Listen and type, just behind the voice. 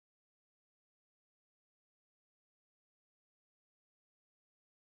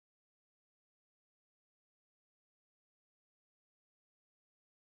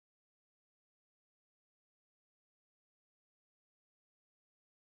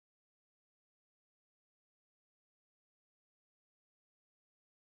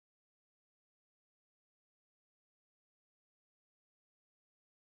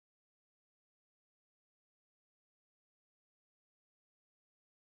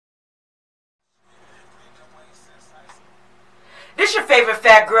This your favorite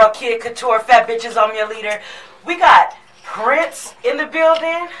fat girl, Kid Couture, Fat Bitches, I'm your leader. We got Prince in the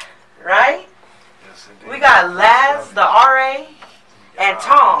building, right? Yes, indeed. We got Laz, the RA, and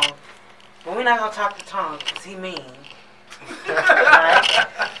Tom. But we're not going to talk to Tom because he mean. Right?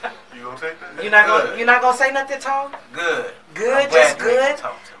 You gonna take that? You're not gonna say nothing, Tom? Good. Good, I'm just glad you good.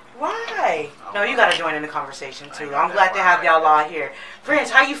 talk to me. Why? No, you gotta join in the conversation too. I'm glad to have y'all all here. Friends,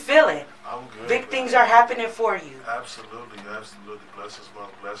 how you feeling? I'm good. Big things are happening for you. Absolutely. Blessings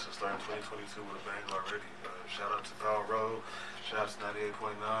month, blessings starting 2022 with a bang already. Shout out to Power Road. Shout out to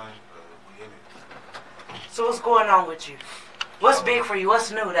 98.9. We in it. So what's going on with you? What's big for you?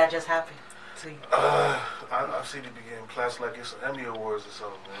 What's new that just happened to you? I've seen it begin plaques like it's Emmy Awards or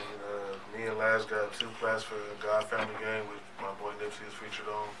something, man. Me and Laz got 2 plaques for God Family Game, which my boy Nipsey is featured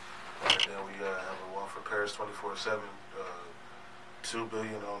on. And then we have one for Paris 24/7, $2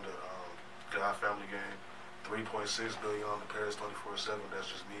 billion on the God Family Game, $3.6 billion on the Paris 24/7. That's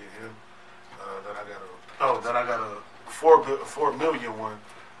just me and him. Then I got a $4 million one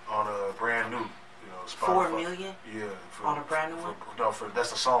on a brand new. Spotify. 4 million? Yeah. On a brand new one?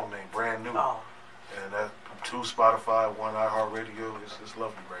 That's the song name, brand new. Oh. And that 2 Spotify, 1 iHeartRadio. It's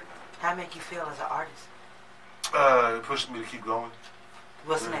lovely right now. How it make you feel as an artist? It pushed me to keep going.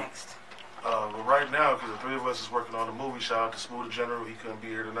 What's next? Well, right now, because the 3 of us is working on the movie. Shout out to Smooth the General. He couldn't be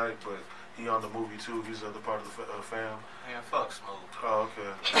here tonight, but he on the movie too. He's the other part of the fam. Man, fuck Smooth. Oh,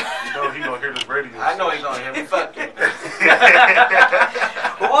 okay. You know he gonna hear this radio. I know he gonna hear me. Fuck you.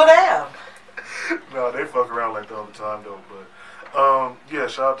 Well, damn. No, they fuck around like that all the time though. But yeah,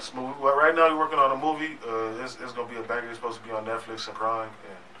 shout out to Smooth. Well, right now we're working on a movie. It's gonna be a banger. It's supposed to be on Netflix and Prime.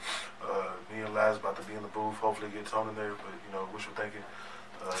 And me and Laz about to be in the booth. Hopefully get Tone in there. But you know, wishful thinking.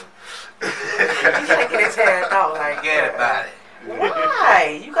 He's shaking his head no, like Forget about it.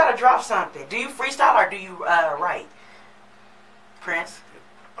 Why? You gotta drop something. Do you freestyle or do you write? Prince?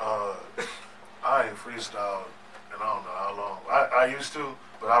 I ain't freestyle and I don't know how long. I used to,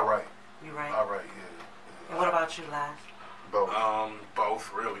 but I write. You write? I write, yeah. And what about you, Laz? Both.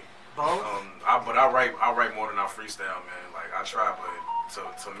 Both really. Both? But I write more than I freestyle, man. Like I try,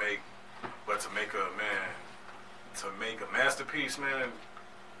 but to make a masterpiece, man,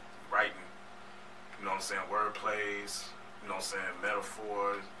 writing. You know what I'm saying? Word plays. You know what I'm saying?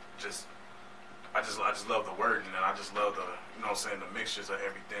 Metaphors. I just love the wording, and I just love the, you know what I'm saying, the mixtures of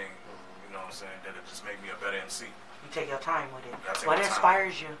everything. You know what I'm saying? That it just make me a better MC. You take your time with it. I take What my time.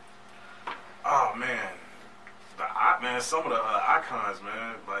 inspires you? Oh man, some of the icons,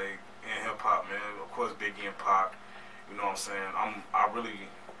 man, like in hip hop, man. Of course, Biggie and Pac. You know what I'm saying? I really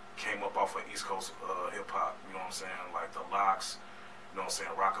came up off of East Coast hip hop. You know what I'm saying? Like the Locks. You know what I'm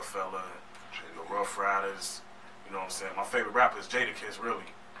saying? Rockefeller, the Rough Riders. You know what I'm saying? My favorite rapper is Jadakiss, really.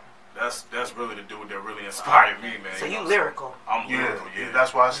 That's really the dude that really inspired me, man. So you lyrical? I'm lyrical, yeah.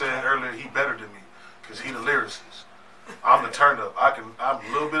 That's why I said earlier he better than me, because he the lyricist. I'm the turn up. I'm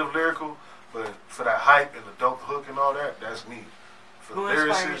a little bit of lyrical, but for that hype and the dope hook and all that, that's me. For Who the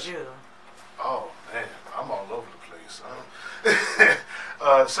inspires lyricist, you? oh man, I'm all over the place.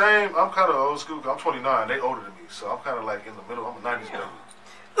 Same. I'm kind of old school. I'm 29. They older than me, so I'm kind of like in the middle. I'm a 90s baby.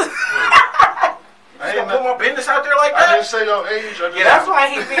 Yeah. I ain't put my business out there like that. I didn't say your age. Yeah, that's why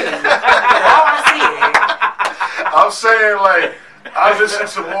he be. I want to see it. I'm saying, like, I listen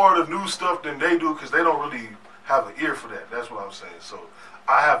to more of the new stuff than they do because they don't really have an ear for that. That's what I'm saying. So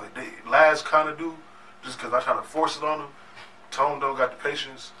I have it. Laz kind of do, just because I try to force it on them. Tone don't got the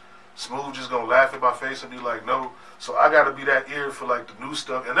patience. Smooth just gonna laugh in my face and be like, no. So I gotta be that ear for like the new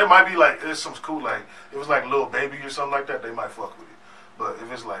stuff. And there might be like, there's some cool, like, it was like Lil Baby or something like that, they might fuck with it. But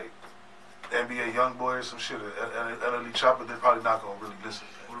if it's like NBA Youngboy or some shit, and NLE Chopper, they're probably not gonna really listen.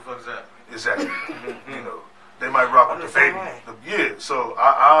 Who the fuck is that? Exactly. You know, they might rock with the same Baby. way. Yeah. So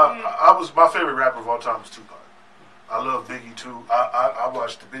I was, my favorite rapper of all time is Tupac. I love Biggie too. I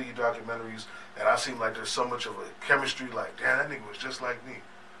watched the Biggie documentaries, and I seem like there's so much of a chemistry. Like, damn, that nigga was just like me.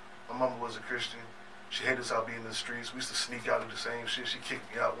 My mama was a Christian. She hated us out being in the streets. We used to sneak out and the same shit. She kicked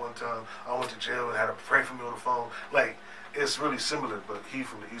me out one time. I went to jail and had to pray for me on the phone. Like, it's really similar, but he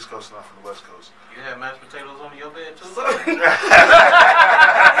from the East Coast, not from the West Coast. You had mashed potatoes on your bed too? So what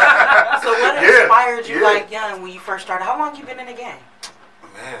inspired you like young when you first started? How long you been in the game?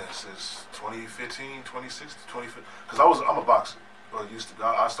 Man, since 2015, 2016, 2015. Because I'm a boxer. Well, used to be.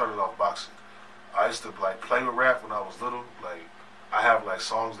 I started off boxing. I used to like play with rap when I was little. Like, I have like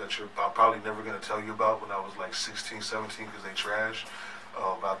songs that I'm probably never gonna tell you about when I was like 16, 17 because they trash.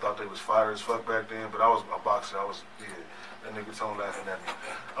 I thought they was fire as fuck back then, but I was a boxer. I was, yeah, that nigga Tone laughing at me.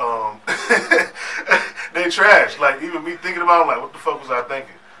 They trash. Like, even me thinking about it, I'm like, what the fuck was I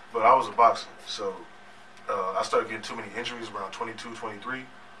thinking? But I was a boxer. So I started getting too many injuries around 22, 23.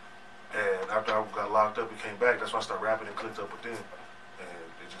 And after I got locked up and came back, that's when I started rapping and clicked up with them. And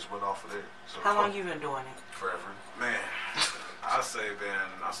it just went off of there. So How long you been doing it? Forever. Man, I say then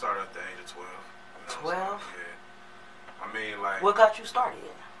I started at the age of 12. 12? Yeah. I mean, like, What got you started?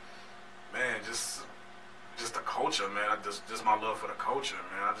 man, just the culture, man. Just my love for the culture,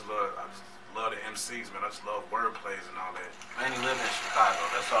 man. I just love the MCs, man. I just love wordplays and all that. Man, he lived in Chicago.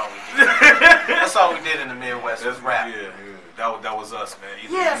 That's all we did. That's all we did in the Midwest was rap. Yeah. That was us, man.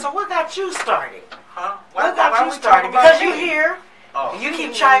 Yeah, so what got you started? Huh? What got you we started? talking about Because you me? here, Oh. and you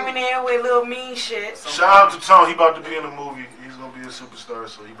keep chiming in with little mean shit. Shout out to Tone. He about to be in a movie. He's going to be a superstar,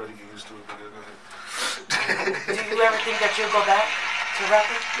 so he better get used to it. Go ahead. Do you ever think that you'll go back to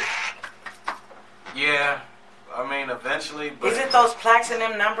rapping? Yeah. I mean, eventually. But Is it those plaques and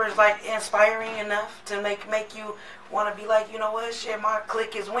them numbers like inspiring enough to make you want to be like, you know what, shit, my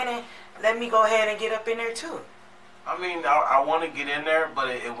clique is winning. Let me go ahead and get up in there too. I mean, I want to get in there, but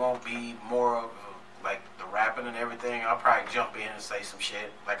it won't be more of like the rapping and everything. I'll probably jump in and say some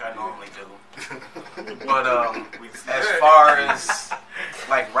shit like I normally do. But as far as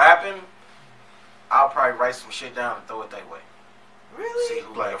like rapping, I'll probably write some shit down and throw it that way. Really? See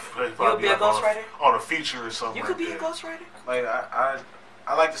who Like, like, You'll be a ghostwriter? On a feature or something. You could be a that. ghostwriter? like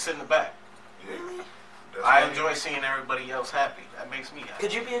I like to sit in the back. Yeah. Really? That's I why enjoy seeing everybody else happy. That makes me happy.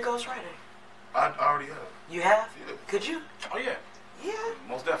 Could you be a ghostwriter? I already have. You have? Yeah. Could you? Oh yeah, Yeah.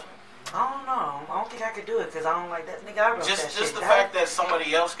 most definitely. I don't know. I don't think I could do it because I don't like that nigga. I wrote that Just shit the down. fact that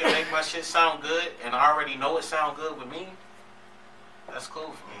somebody else can make my shit sound good and I already know it sound good with me, that's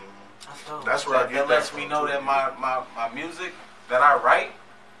cool for me. That's dope. That's where I That get lets that me from, know too. that my music that I write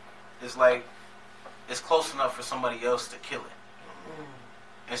is like it's close enough for somebody else to kill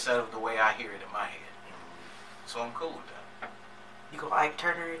it instead of the way I hear it in my head. So I'm cool with that. You go Ike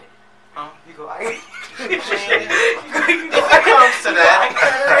Turner in it? Huh? You go Ike. If it comes to that,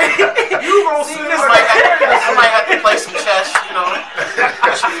 You gonna See, sit this like I might have to play some chess, you know,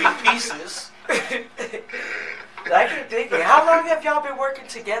 catch a few pieces. I can dig it. How long have y'all been working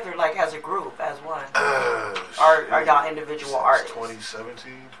together, like as a group, as one? Are y'all individual Since artists?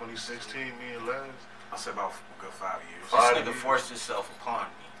 2017, 2016, me and Laz. I said about a good 5 years. This 5 nigga years. forced himself upon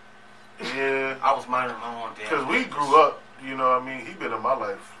me. Yeah. I was minding my own damn Because we business. grew up, you know what I mean? He been in my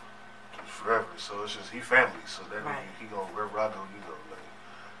life forever. So it's just, he family. So that Right. means he go, wherever I go, you go. Like,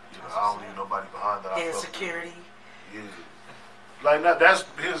 you know, I don't need nobody behind that. I fuck with. Insecurity. Yeah. Like, that's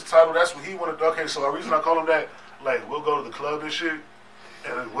his title. That's what he wanted. Okay, so the reason I call him that, like, we'll go to the club and shit,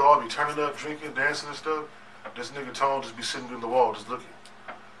 and we'll all be turning up, drinking, dancing and stuff. This nigga Tone just be sitting in the wall, just looking.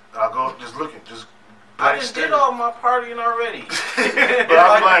 And I go, just looking, just I blank just did stare. all my partying already. But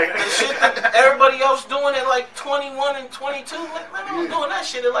I'm like, The shit that everybody else doing at like 21 and 22, like, man, I was doing that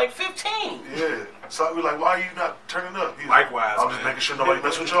shit at like 15. yeah. So I be like, why are you not turning up? He's Likewise, I'm just man. making sure nobody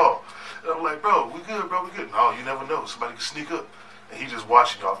mess with y'all. And I'm like, bro, we good, bro, we good. No, you never know. Somebody can sneak up. And he just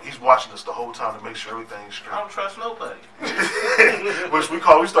watching y'all. He's watching us the whole time to make sure everything's I straight. don't trust nobody. Which we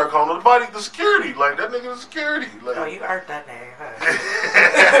start calling the security. Like, that nigga the security. Like, Oh, you earned that name, huh?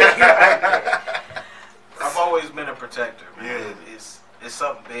 You earned it. I've always been a protector, man. Yeah. It's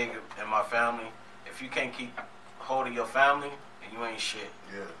something big in my family. If you can't keep hold of your family, then you ain't shit.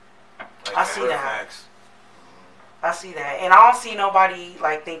 yeah. Like, I see real that. facts. I see that, and I don't see nobody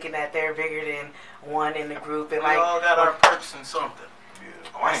like thinking that they're bigger than one in the group, and We like all got our perks and something. Yeah.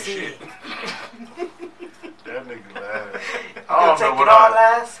 Oh, I I ain't see shit. it. That nigga Laz. You gonna take it all, I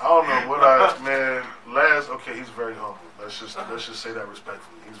Laz? don't know what I, man, Laz, okay, he's very humble. Let's just say that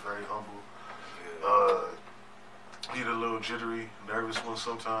respectfully. He's very humble. He's a little jittery, nervous one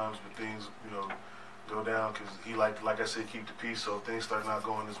sometimes, but things, you know, go down because he like I said, keep the peace. So if things start not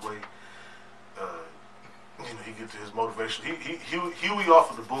going his way, you know, he get to his motivation. Huey off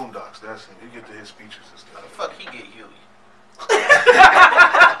of the Boondocks. That's him. He get to his speeches and How the stuff. fuck he get Huey?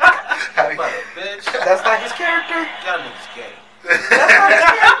 That's What a bitch. That's not his character. Y'all niggas gay.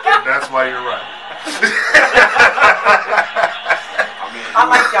 why you're right. I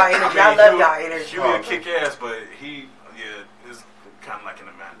like y'all energy. I love y'all energy. Huey a kick ass, but he is kind of like in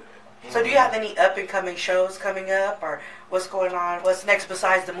the man to that. So do you have any up and coming shows coming up, or what's going on? What's next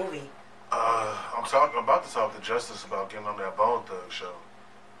besides the movie? I'm about to talk to Justice about getting on that Bone Thug show.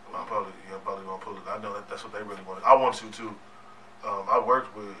 I'm probably gonna pull it. I know that's what they really wanted. I want to too. I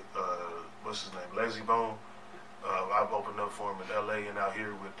worked with what's his name, Lazy Bone. I've opened up for him in LA and out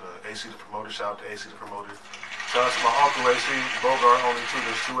here with AC the Promoter. Shout out to AC the Promoter. Shout out to my uncle AC Bogart, only two.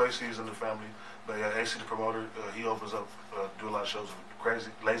 There's two ACs in the family. But yeah, AC the promoter, he opens up, do a lot of shows with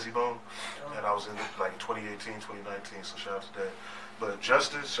Crazy Lazy Bone, and I was in like 2018, 2019. So shout out to that. But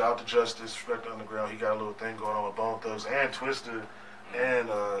Justice, shout out to Justice, Respect Underground. He got a little thing going on with Bone Thugs and Twister and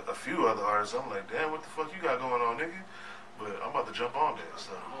a few other artists. I'm like, damn, what the fuck you got going on, nigga? But I'm about to jump on that.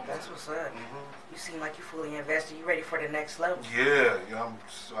 So that's what's up. You seem like you fully invested. You ready for the next level? Yeah,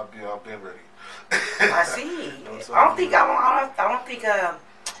 I've been ready. I see. I don't think.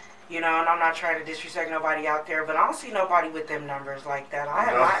 You know, and I'm not trying to disrespect nobody out there, but I don't see nobody with them numbers like that. I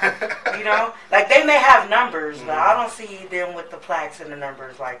have, you know, like they may have numbers, but I don't see them with the plaques and the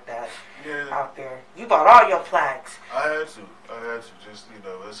numbers like that out there. You bought all your plaques. I had to. Just, you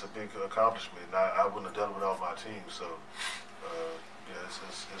know, it's a big accomplishment. I wouldn't have done it without my team. So, yeah,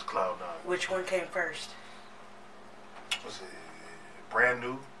 it's Cloud9. Which one came first? Was it Brand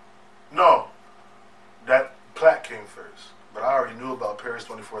New? No, that plaque came first. But I already knew about Paris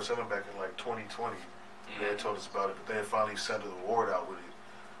 24/7 back in like 2020. They had told us about it, but they had finally sent an award out with it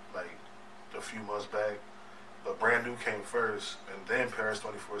like a few months back. But Brand New came first, and then Paris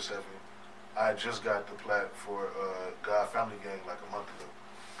 24/7. I just got the plaque for God Family Gang like a month ago.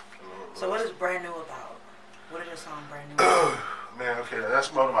 So what is Brand New about? What is your song Brand New about? Man, okay,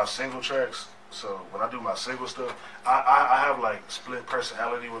 that's one of my single tracks. So when I do my single stuff, I have like split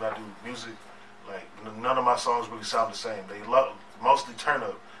personality when I do music. Like, none of my songs really sound the same. They mostly turn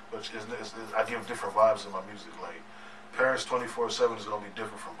up, but I give different vibes in my music. Like, Paris 24/7 is going to be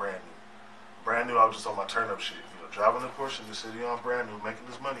different from Brand New. Brand New, I was just on my turn up shit. You know, driving a Porsche in the city on Brand New, making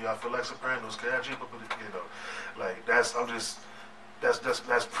this money. I feel like Sopranos. Can I jump up with it? You know, like, that's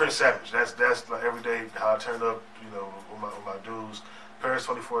Prince Savage. That's like every day how I turn up, you know, with my dudes. Paris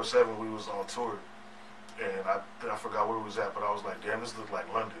 24/7, we was on tour, and I forgot where we was at, but I was like, damn, this looked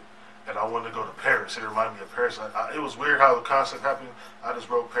like London. And I wanted to go to Paris. It reminded me of Paris. It was weird how the concept happened. I just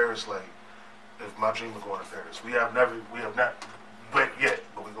wrote Paris like, if my dream of going to Paris. We have not went yet,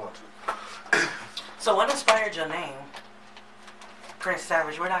 but we're going to. So what inspired your name, Prince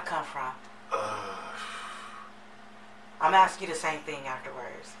Savage? Where'd that come from? I'm asking you the same thing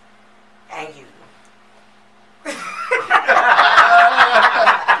afterwards. And you.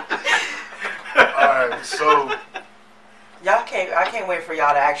 Alright, so I can't wait for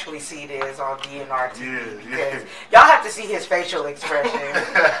y'all to actually see this on DNR TV because yeah. y'all have to see his facial expression.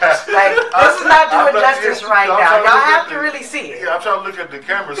 Like, this is not doing justice right now. Y'all have to really see it. Yeah, I'm trying to look at the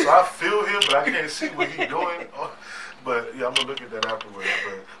camera so I feel him, but I can't see what he's doing. But yeah, I'm gonna look at that afterwards.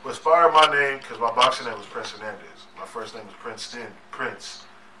 But what inspired my name, because my boxing name was Prince Hernandez. My first name was Prince,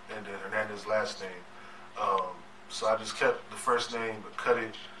 and then Hernandez last name. So I just kept the first name but cut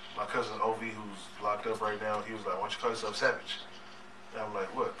it. My cousin Ov, who's locked up right now, he was like, "Why don't you call yourself Savage?" And I'm like,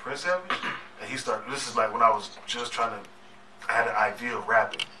 "What, Prince Savage?" And he started. This is like when I was just trying to. I had an idea of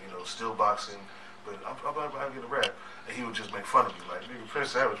rapping, you know, still boxing, but I'm about to get a rap. And he would just make fun of me, like, "Nigga,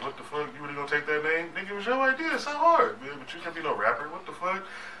 Prince Savage, what the fuck? You really gonna take that name? Nigga, it was your idea. It's not hard, man. But you can't be no rapper. What the fuck?"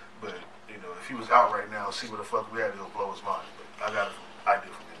 But you know, if he was out right now, see what the fuck we had, it'll blow his mind. But I got an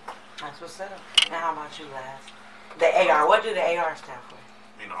idea from him. That's what's up. And how about you, Laz? The AR. What do the AR stand for?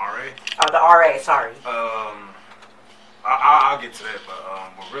 You mean the RA? Oh, the RA. Sorry. I'll get to that,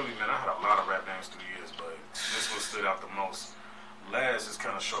 but really, man, I had a lot of rap names through the years, but this one stood out the most. Laz is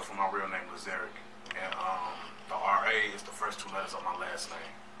kind of short for my real name, Lazaric, and the RA is the first two letters of my last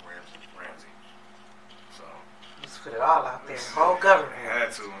name, Ramsey. So just put it all out there. Whole government. I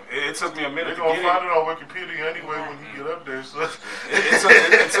had to. It took me a minute to get it. They're gonna find it on Wikipedia anyway when you get up there. So.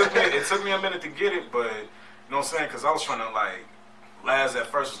 it took me a minute to get it, but you know what I'm saying? Because I was trying to like. Laz at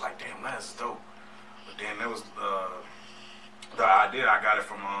first was like, damn, Laz is dope. But then that was the idea. I got it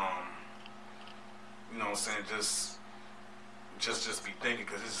from, you know what I'm saying, just be thinking,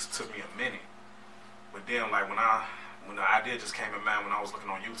 because it just took me a minute. But then, like, when the idea just came in mind, when I was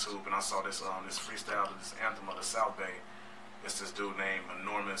looking on YouTube and I saw this freestyle to this anthem of the South Bay, it's this dude named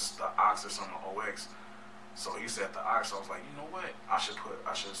Enormous, the Ox or something, OX. So he said the Ox. I was like, you know what? I should go with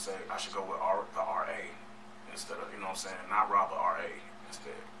the RA. Instead of, you know what I'm saying, not Robert RA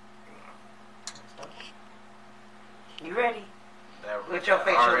instead. You know. You ready? With your that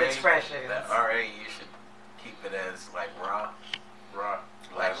facial RA, expressions. That RA, you should keep it as like Ra,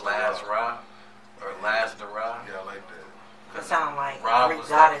 like Laz Ra, or Laz the Ra. Yeah, I like that. It sound like Ra Greek was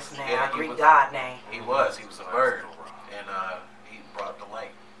goddess like, name, yeah, Greek god name. He was a bird, and he brought the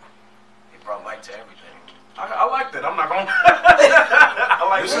light. He brought light to everything. I like that. I'm not gonna. I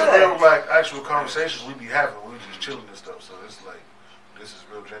like this that. is real, like, actual conversations we be having. We just chilling and stuff. So it's like, this is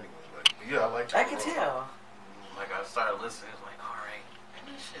real genuine. Like, yeah, I like that. I can tell. Like, I started listening. It's like, all right,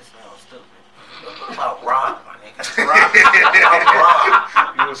 man, this shit sounds stupid. What about rock, my nigga? Rock. I'm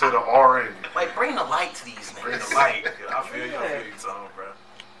rock. You would say the RA. Like, bring the light to these niggas. Bring the light. Yeah, I feel you, Tom, bro.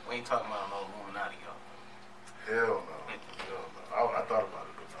 We ain't talking about no Illuminati, yo. Hell no. I thought about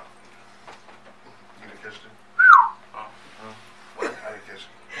it, but no. You didn't catch it? What? I didn't catch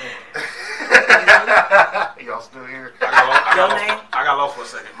it. Y'all still here? I got lost for a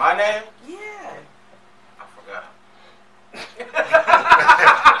second. My name? Yeah. I forgot.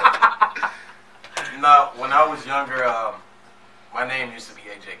 No, when I was younger, my name used to be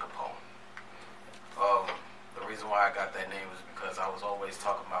AJ Capone. The reason why I got that name was because I was always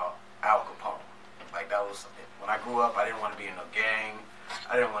talking about Al Capone. Like, that was, when I grew up, I didn't want to be in no gang.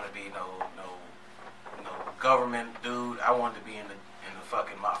 I didn't want to be no government dude. I wanted to be in the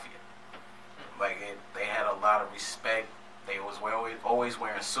fucking mafia. Like, they had a lot of respect. They was always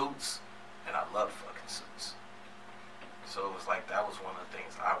wearing suits, and I loved fucking suits. So it was like, that was one of the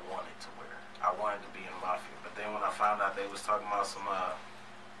things I wanted to wear. I wanted to be in the mafia. But then when I found out they was talking about some,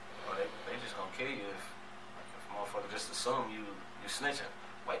 they just gonna kill you if motherfucker just assume you snitching.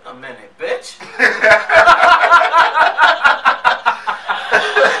 Wait a minute, bitch. You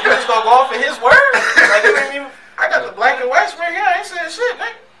just gonna go off of his word? Like, you ain't even, I got the black and white right here. I ain't saying shit,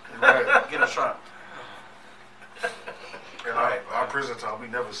 nigga. Right. Get a Trump. And our prison time, we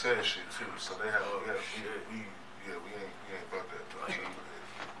never said shit too. So they have, we ain't fuck that.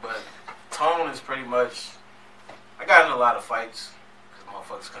 But Tone is pretty much, I got in a lot of fights because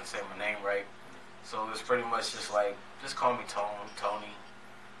motherfuckers couldn't say my name right. So it was pretty much just like, just call me Tony.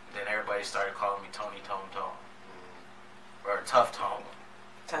 Then everybody started calling me Tone. Or Tough Tone.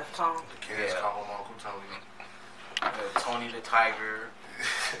 Tough Tone. The kids call him Uncle Tony. Tony the Tiger.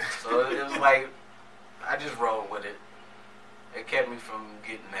 So it was like, I just rolled with it. It kept me from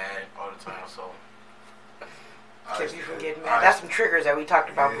getting mad all the time, so. Kept you from getting mad. That's some triggers that we talked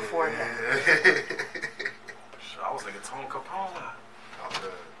about before. I was thinking Tone Capone.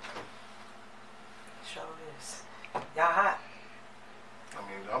 Show this. Y'all hot. I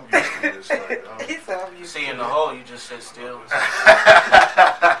mean, I'm used to this. Like, I'm used See, to in the it. hole, you just sit still.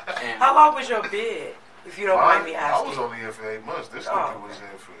 How long was your bid, if you don't mind me asking? I was only in for 8 months. This nigga was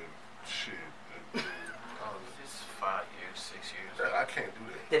in for shit. It's 5 years, 6 years. I can't do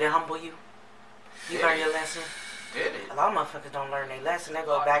that. Did it humble you? You learned your lesson? Did it? A lot of motherfuckers don't learn their lesson. They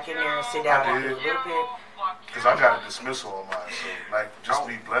go back in there and sit down and do a little bit. Because I got a dismissal on mine. So, like, just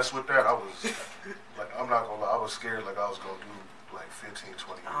be blessed with that. I was, like, I'm not going to lie. I was scared like I was going to do, like, 15,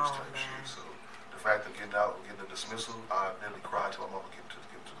 20 years type shit. So, the fact of getting out and getting a dismissal, I nearly cried till my mama get to the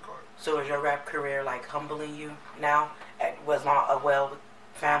car. So is your rap career, like, humbling you now? Was not a well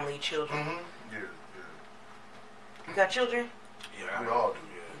family, children? Mm-hmm. Yeah. You got children? Yeah, we all do.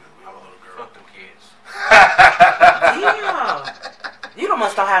 Yeah, we have a little girl. Fuck them kids. Damn. You don't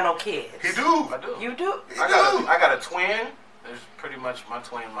must not have no kids. He do. I do. You do? I got a twin. There's pretty much my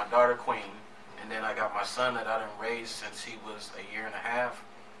twin, my daughter Queen. And then I got my son that I done raised since he was 1.5 years.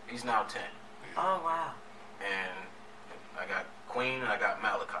 He's now 10. Oh, wow. And I got Queen and I got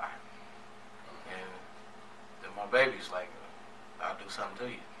Malachi. And then my baby's like, I'll do something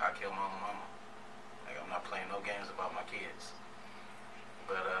to you. I'll kill mama. Like, I'm not playing no games about my kids.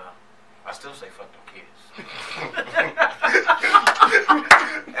 But I still say fuck them kids.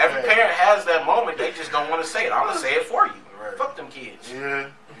 Every parent has that moment. They just don't want to say it. I'm going to say it for you. Right. Fuck them kids. Yeah.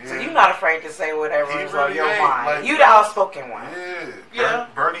 So you're not afraid to say whatever is on your mind. Like, You the outspoken one. Yeah.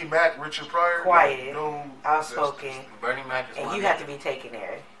 Bernie Mac, Richard Pryor. Quiet. No, outspoken. Bernie Mac is And you have to be taken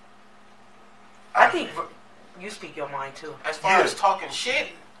there. I think you speak your mind too. As far as talking shit,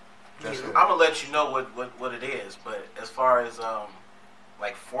 I'm going to let you know what it is. But as far as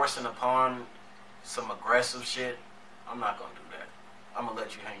like forcing upon some aggressive shit, I'm not going to do that. I'm going to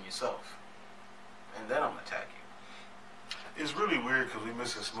let you hang yourself. And then I'm going to attack you. It's really weird because we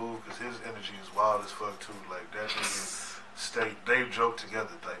missing Smooth because his energy is wild as fuck too. Like that nigga, they joke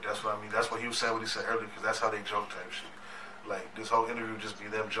together. Like that's what I mean. That's what he was saying. What he said earlier because that's how they joke type shit. Like this whole interview just be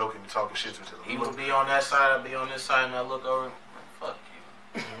them joking and talking shit to each other. He would be on that side, I'd be on this side, and I look over, like, fuck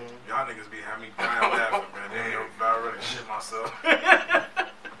you. Y'all niggas be having me dying laughing, man. Damn, I'm about ready to shit myself. I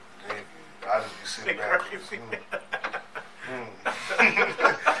just be sitting back.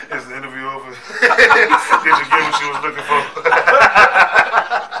 Is the interview over? Did you get what you was looking for?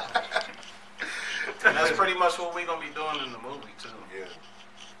 And that's pretty much what we're going to be doing in the movie, too. Yeah.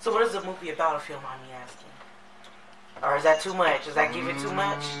 So what is the movie about, if you don't mind me asking? Or is that too much? Is that giving too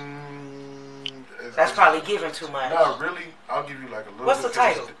much? That's probably giving too much. Not really. I'll give you like a little What's the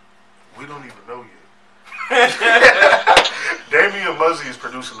title? We don't even know yet. Damian Muzzy is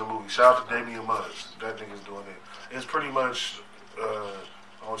producing the movie. Shout out to Damian Muzz. That nigga's doing it. It's pretty much,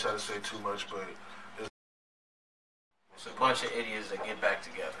 I won't try to say too much, but It's a bunch of idiots that get back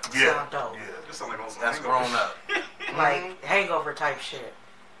together. Yeah, Sound dope. yeah. Just sound like on some That's hangover grown up. Like hangover type shit.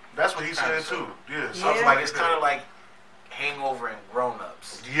 That's what he said Kinda too. Yeah, Yeah. something Like like it's kind of like Hangover and Grown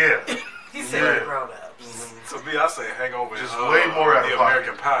Ups. Yeah. He said Yeah. grown ups. To me, I say Hangover Just is way more out of the pocket.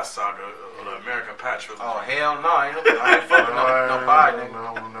 American Pie saga, or the American Pie trilogy. Oh hell no! I ain't fucking no pie, nigga.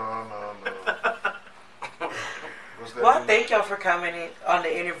 No. What's that? Well, thank y'all for coming in on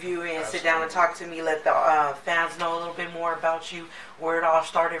the interview and sit down and talk to me. Let the fans know a little bit more about you, where it all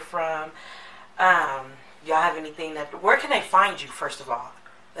started from. Y'all have anything where can they find you, first of all?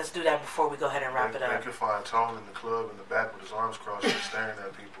 Let's do that before we go ahead and wrap it up. They can find Tone in the club in the back with his arms crossed and staring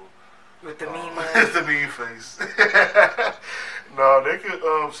at people. With the mean It's the mean face. No, they could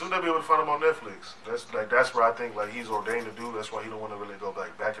soon they'll be able to find him on Netflix. That's where I think like he's ordained to do. That's why he don't want to really go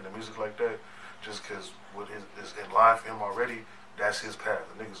back into music like that. Just because what is in line for him already, that's his path.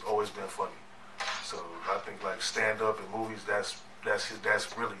 The nigga's always been funny. So I think like stand up and movies, that's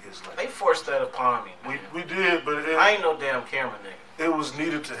really his lane. They forced that upon me, man. We did, but I ain't no damn camera nigga. it was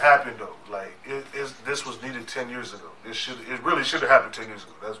needed to happen though. Like this was needed 10 years ago. It really should have happened 10 years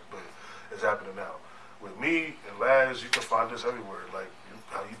ago. But it's happening now. With me and Laz, you can find this everywhere. Like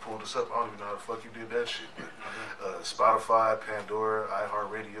how you pulled this up, I don't even know how the fuck you did that shit. But, Spotify, Pandora,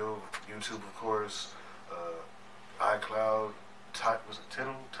 iHeartRadio, YouTube, of course, iCloud, was it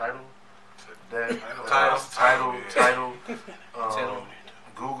Tidal? Tidal,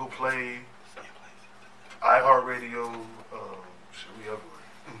 Google Play, iHeartRadio, shit, we everywhere.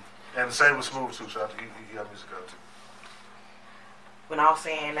 And the same with Smooth too. Shout out to he got music out too. When I was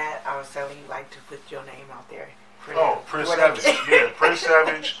saying that, I was telling you like to put your name out there. Oh, Prince Savage. Yeah, Prince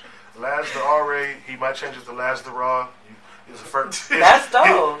Savage. Laz the R.A. He might change it to Laz the Raw. It's the first. That's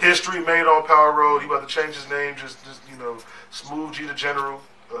dope. History made on Power Road. He about to change his name. Just Smooth G the General.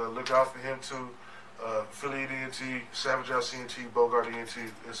 Look out for him too. Philly ENT, Savage LCNT, Bogart ENT.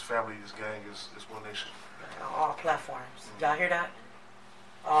 His family, his gang is one nation. All platforms. Y'all hear that?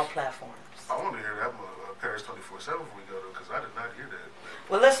 All platforms. I want to hear that Paris 24/7 when we go though, because I did not hear that.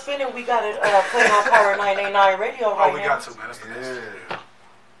 Well, let's spin it. We got it playing on Power 989 radio right now. Oh, we got to, man. That's the best. Yeah.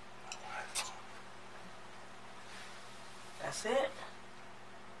 That's it.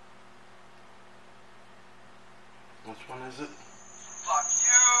 Which one is it? Fuck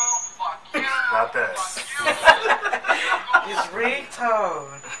you. Not that. It's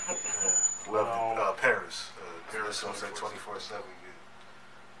ringtone. Well, Paris. Paris on 24/7.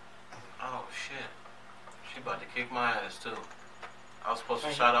 Oh shit. She about to kick my ass too. I was supposed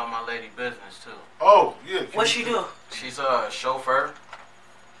to shout out my lady business too. Oh, yeah. What she do? She's a chauffeur.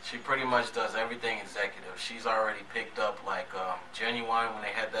 She pretty much does everything executive. She's already picked up like Genuine when they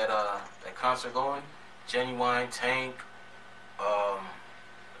had that concert going. Genuine, Tank,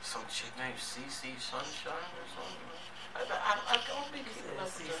 some chick named CC Sunshine or something. I don't be keeping up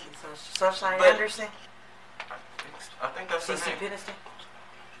with that. Sunshine But- Anderson? I think that's her CC name. Peniston?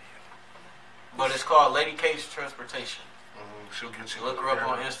 But it's called Lady K's Transportation. She'll get you. Look her up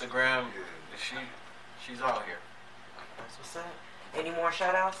on Instagram. Yeah. She's out here. That's what's up. Any more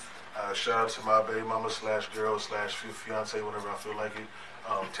shout outs? Shout out to my baby mama / girl / fiance whenever I feel like it.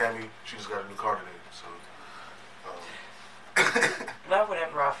 Tammy, she just got a new car today. So, Love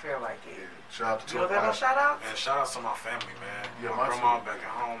whatever I feel like it. yeah. Shout out to You don't got no shout outs? Man, shout out to my family, man. Yeah, my my grandma too. back at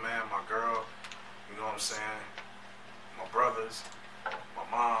home, man. My girl, you know what I'm saying? My brothers, my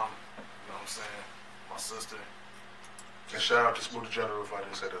mom, you know what I'm saying? My sister. And shout out to Smooth the General if I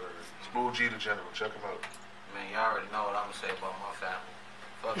didn't say that already. Smooth G the General, check him out. Man, y'all already know what I'm gonna say about my family.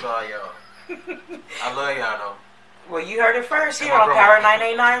 Fuck all y'all. I love y'all though. Well, you heard it first here And my on grandma. Power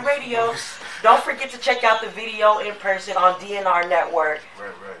 989 Radio. Don't forget to check out the video in person on DNR Network.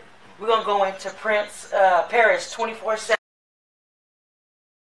 Right. We're going to go into Paris 24/7.